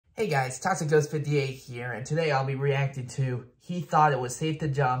Hey guys, ToxicGhost58 here, and today I'll be reacting to He Thought It Was Safe to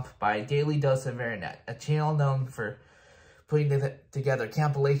Jump by Daily Dose of Internet, a channel known for putting together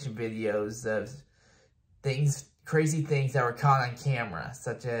compilation videos of crazy things that were caught on camera,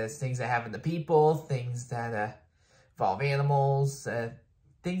 such as things that happen to people, things that involve animals,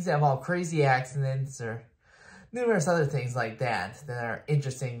 things that involve crazy accidents, or numerous other things like that that are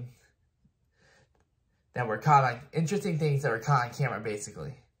interesting, interesting things that were caught on camera,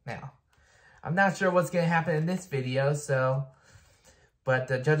 basically. Now, I'm not sure what's going to happen in this video, but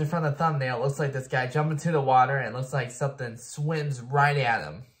judging from the thumbnail, it looks like this guy jumped into the water, and it looks like something swims right at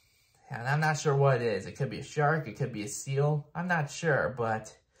him. And I'm not sure what it is. It could be a shark, it could be a seal. I'm not sure,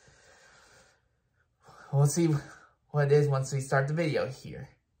 but we'll see what it is once we start the video here.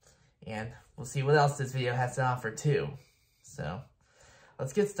 And we'll see what else this video has to offer too. So,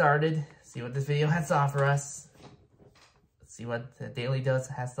 let's get started, see what this video has to offer us. See what the Daily Dose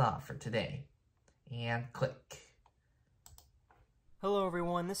has to offer today. And click. Hello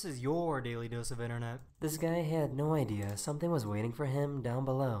everyone, this is your Daily Dose of Internet. This guy had no idea something was waiting for him down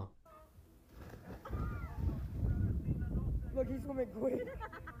below. Look, he's swimming quick.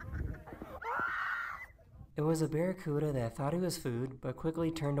 It was a barracuda that thought he was food, but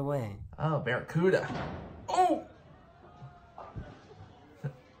quickly turned away. Oh, barracuda. Oh!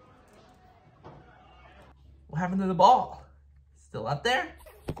 What happened to the ball? Still up there?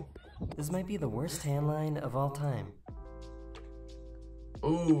 This might be the worst tan line of all time.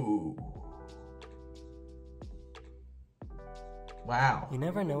 Ooh. Wow. You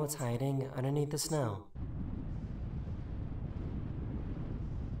never know what's hiding underneath the snow.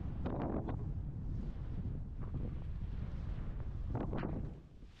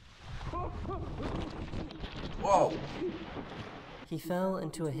 Whoa. He fell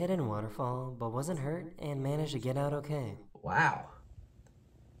into a hidden waterfall, but wasn't hurt and managed to get out okay. Wow.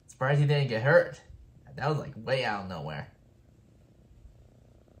 Surprised he didn't get hurt. That was like way out of nowhere.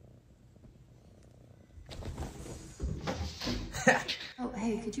 Oh,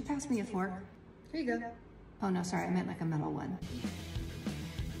 hey, could you pass me a fork? Here you go. Oh, no, sorry, I meant like a metal one.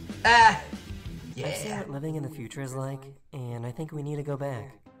 Ah! I see Yeah. what living in the future is like, and I think we need to go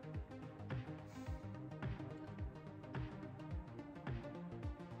back.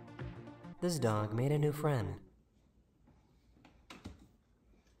 This dog made a new friend.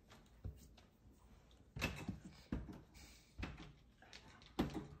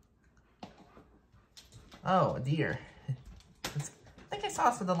 Oh, a deer. I think I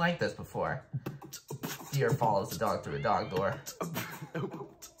saw something like this before. Deer follows the dog through a dog door.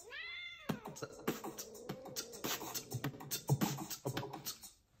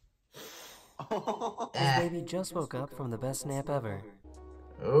 This baby just woke up from the best nap ever.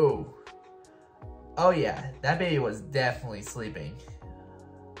 Oh. Oh yeah, that baby was definitely sleeping.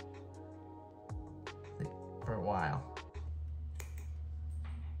 For a while.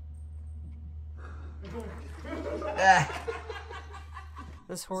 Ah.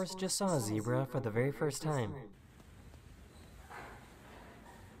 This horse just saw a zebra for the very first time.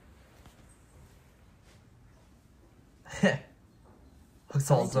 Looks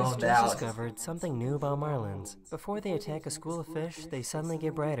all Scientists zoned just out. discovered something new about marlins. Before they attack a school of fish, they suddenly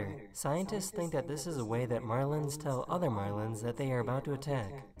get brighter. Scientists think that this is a way that marlins tell other marlins that they are about to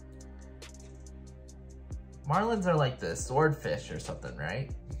attack. Marlins are like the swordfish or something,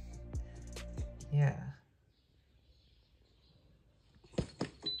 right? Yeah.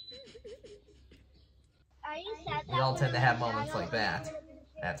 We all tend to have moments like that.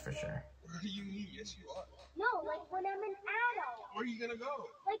 That's for sure. What do you mean? Yes, you are. No, like when I'm an adult. Where are you gonna go?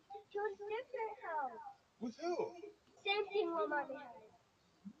 Like to a different house. With who? Same thing with my house.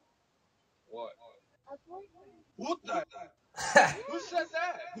 What? A boyfriend. What the? Who said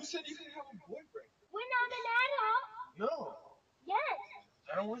that? Who said you could have a boyfriend? When I'm an adult. No. Yes.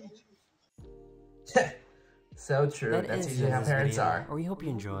 I don't want you to. So true. That That's is usually it how this parents video. are. We hope you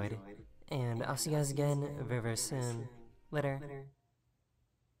enjoyed. And I'll see you guys again very, very soon. Later.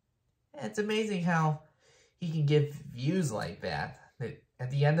 It's amazing how he can give views like that. At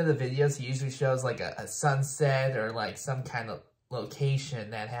the end of the videos, he usually shows like a sunset or like some kind of location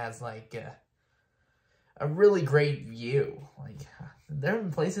that has like a really great view. Like, there are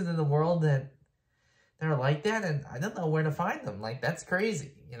places in the world that are like that, and I don't know where to find them. Like, that's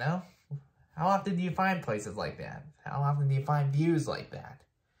crazy, you know? How often do you find places like that? How often do you find views like that?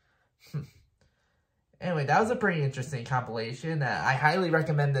 Anyway, that was a pretty interesting compilation. I highly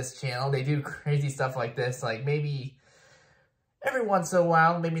recommend this channel. They do crazy stuff like this, like maybe every once in a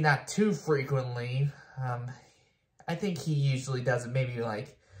while, maybe not too frequently. I think he usually does it maybe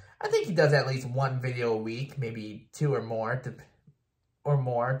like, I think he does at least one video a week, maybe two or more, or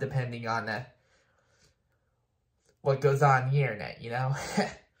more, depending on what goes on the internet, you know?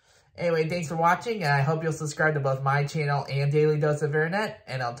 Anyway, thanks for watching, and I hope you'll subscribe to both my channel and Daily Dose of Internet,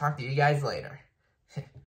 and I'll talk to you guys later.